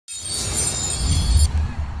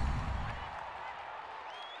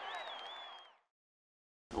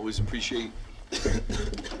always appreciate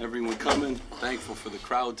everyone coming. Thankful for the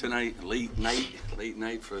crowd tonight. Late night.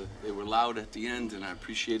 They were loud at the end, and I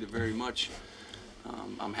appreciate it very much.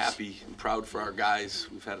 I'm happy and proud for our guys.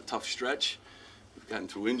 We've had a tough stretch. We've gotten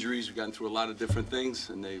through injuries. We've gotten through a lot of different things,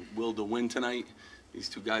 and they willed to win tonight. These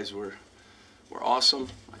two guys were awesome.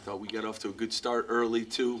 I thought we got off to a good start early,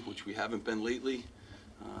 too, which we haven't been lately.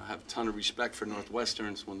 I have a ton of respect for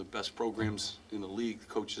Northwestern. It's one of the best programs in the league. The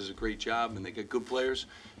coach does a great job, and they got good players,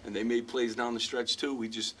 and they made plays down the stretch, too.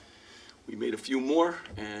 We made a few more,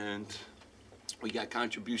 and we got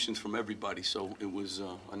contributions from everybody, so it was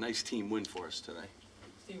a nice team win for us today.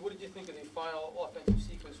 Steve, what did you think of the final offensive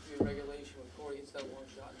sequence for your regulation when Corey hits that long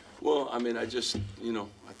shot? Well, I mean, I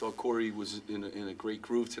thought Corey was in a great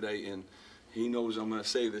groove today, and he knows I'm going to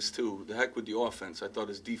say this too. The heck with the offense. I thought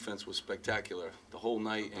his defense was spectacular the whole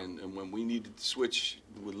night, and when we needed to switch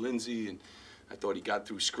with Lindsey, and I thought he got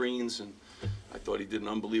through screens, and I thought he did an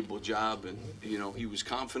unbelievable job, and he was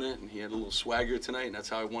confident, and he had a little swagger tonight, and that's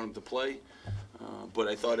how I want him to play. But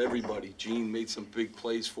I thought everybody, Gene made some big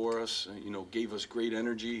plays for us, gave us great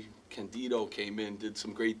energy. Candido came in, did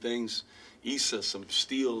some great things. Issa, some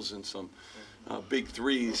steals and some big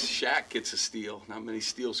threes. Shaq gets a steal. Not many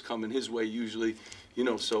steals coming his way usually.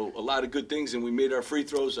 So a lot of good things, and we made our free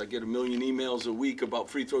throws. I get 1 million emails a week about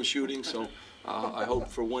free throw shooting, so I hope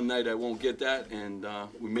for one night I won't get that. And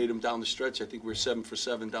we made them down the stretch. I think we were 7 for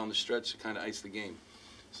 7 down the stretch to kind of ice the game.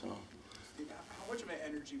 So. Steve, how much of an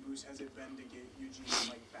energy boost has it been to get Eugene and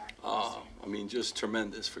Mike back? I mean, just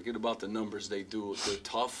tremendous. Forget about the numbers they do. They're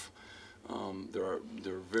tough.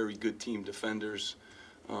 They're very good team defenders.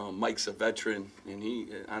 Mike's a veteran, and he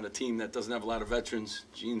on a team that doesn't have a lot of veterans.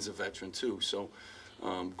 Gene's a veteran too, so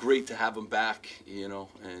great to have him back.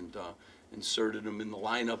 And inserted him in the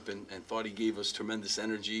lineup, and thought he gave us tremendous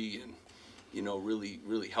energy, and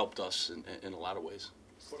really helped us in a lot of ways.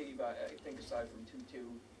 Steve, I think aside from 2-2,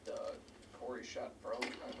 the Corey shot for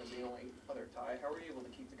overtime was the only other tie. How were you able to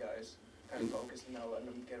keep the guys kind of focused and not letting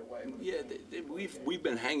them get away with it? Yeah, we've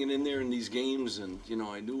been hanging in there in these games, and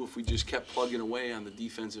I knew if we just kept plugging away on the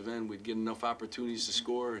defensive end, we'd get enough opportunities to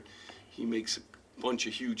score. He makes a bunch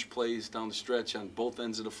of huge plays down the stretch on both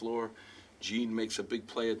ends of the floor. Gene makes a big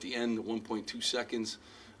play at the end, 1.2 seconds,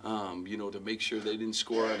 to make sure they didn't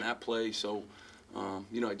score on that play. So,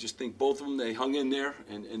 I just think both of them, they hung in there,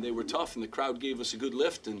 and they were tough, and the crowd gave us a good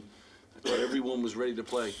lift, and I thought everyone was ready to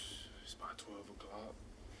play. It's about 12 o'clock.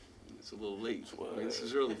 It's a little late. Right? This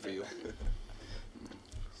is early for you.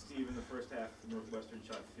 Steve, in the first half, Northwestern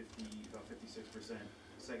shot about 56%.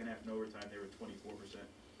 Second half in overtime, they were 24%.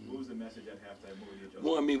 What was the message at halftime? What were the adjustments?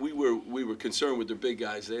 Well, I mean, we were concerned with their big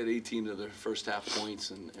guys. They had 18 of their first half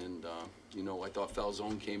points, and I thought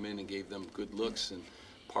Falzone came in and gave them good looks, and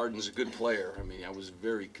Pardon's a good player. I mean, I was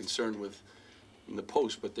very concerned with in the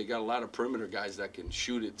post, but they got a lot of perimeter guys that can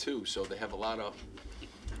shoot it too. So they have a lot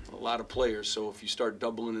of players. So if you start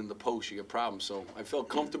doubling in the post, you get problems. So I felt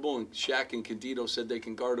comfortable, and Shaq and Candido said they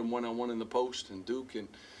can guard him one-on-one in the post, and Duke, and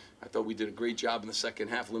I thought we did a great job in the second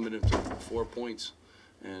half, limited to 4 points.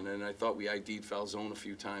 And then I thought we ID'd Falzone a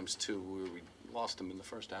few times too, where we lost him in the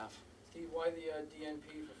first half. Steve, why the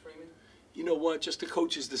DNP for Freeman? You know what? Just the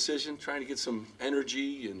coach's decision, trying to get some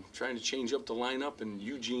energy and trying to change up the lineup, and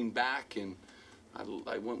Eugene back, and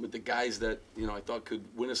I went with the guys that I thought could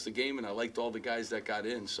win us the game, and I liked all the guys that got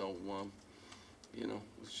in. So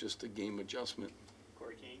it's just a game adjustment.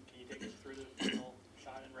 Corey, can you take us through the final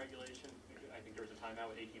shot in regulation? I think there was a timeout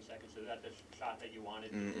with 18 seconds. So is that the shot that you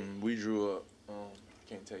wanted? We drew up.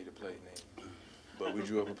 Can't tell you the play name, but we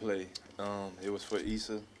drew up a play. It was for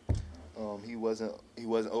Issa. He wasn't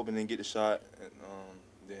open and get the shot, and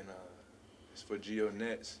then it's for Gio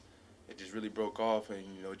Nets. It just really broke off, and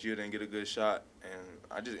Gio didn't get a good shot, and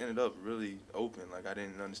I just ended up really open. Like, I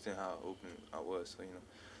didn't understand how open I was. So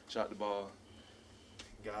shot the ball.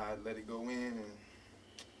 God let it go in, and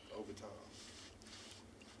overtime.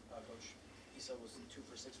 Coach, Issa was 2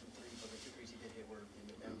 for 6 from 3, but the 2 threes he did hit were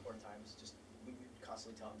in important times. Just we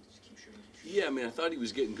constantly tell him to just keep shooting. Yeah, I mean, I thought he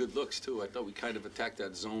was getting good looks too. I thought we kind of attacked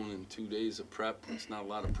that zone in 2 days of prep. It's not a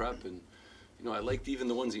lot of prep, and I liked even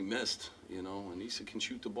the ones he missed. And Issa can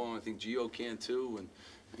shoot the ball, and I think Gio can too,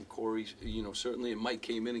 and Corey, certainly. And Mike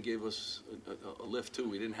came in and gave us a lift too.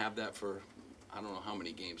 We didn't have that for I don't know how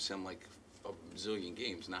many games. Sound like a bazillion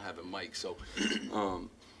games not having Mike. So,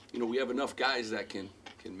 we have enough guys that can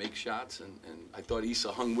make shots, and I thought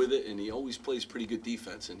Issa hung with it, and he always plays pretty good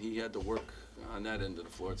defense, and he had to work on that end of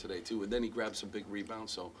the floor today too. And then he grabbed some big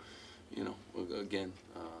rebounds. So, again,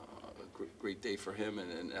 a great day for him,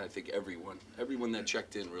 and I think everyone that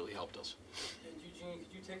checked in really helped us. And Eugene,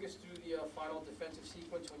 could you take us through the final defensive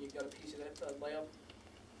sequence when you got a piece of that layup?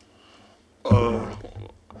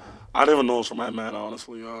 I didn't even know it was from my man,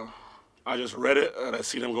 honestly. I just read it, and I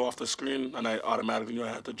see them go off the screen, and I automatically knew I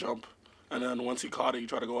had to jump. And then once he caught it, he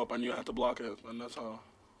tried to go up, I knew I had to block it, and that's how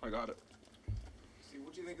I got it. Steve,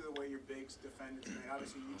 what do you think of the way your bigs defended tonight?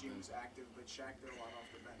 Obviously, Eugene was active, but Shaq did a lot off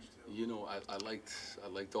the bench, too. You know, I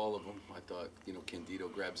liked all of them. I thought, you know, Candido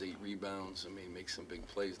grabs 8 rebounds. I mean, makes some big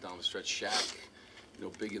plays down the stretch. Shaq, you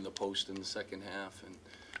know, big in the post in the second half, and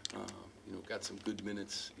you know, got some good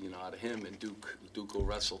minutes, you know, out of him. And Duke will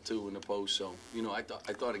wrestle too in the post. So, you know, I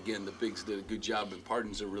thought again the bigs did a good job, and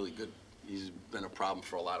Pardon's a really good. He's been a problem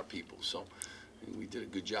for a lot of people. So, we did a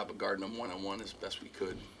good job of guarding him one-on-one as best we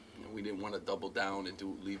could. You know, we didn't want to double down and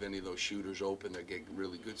leave any of those shooters open. They get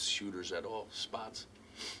really good shooters at all spots.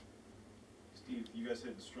 Steve, you guys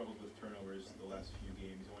had struggled with turnovers the last few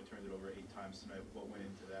games. You only turned it over 8 times tonight. What went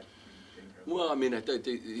into that? Well, I mean, I thought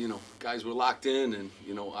you know, guys were locked in, and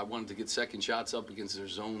you know, I wanted to get second shots up against their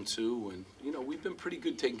zone too, and you know, we've been pretty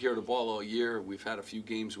good taking care of the ball all year. We've had a few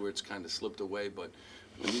games where it's kind of slipped away, but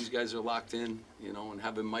when these guys are locked in, you know, and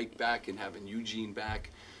having Mike back and having Eugene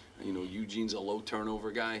back, you know, Eugene's a low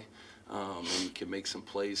turnover guy, and he can make some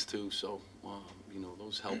plays too. So, you know,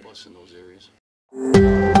 those help us in those areas.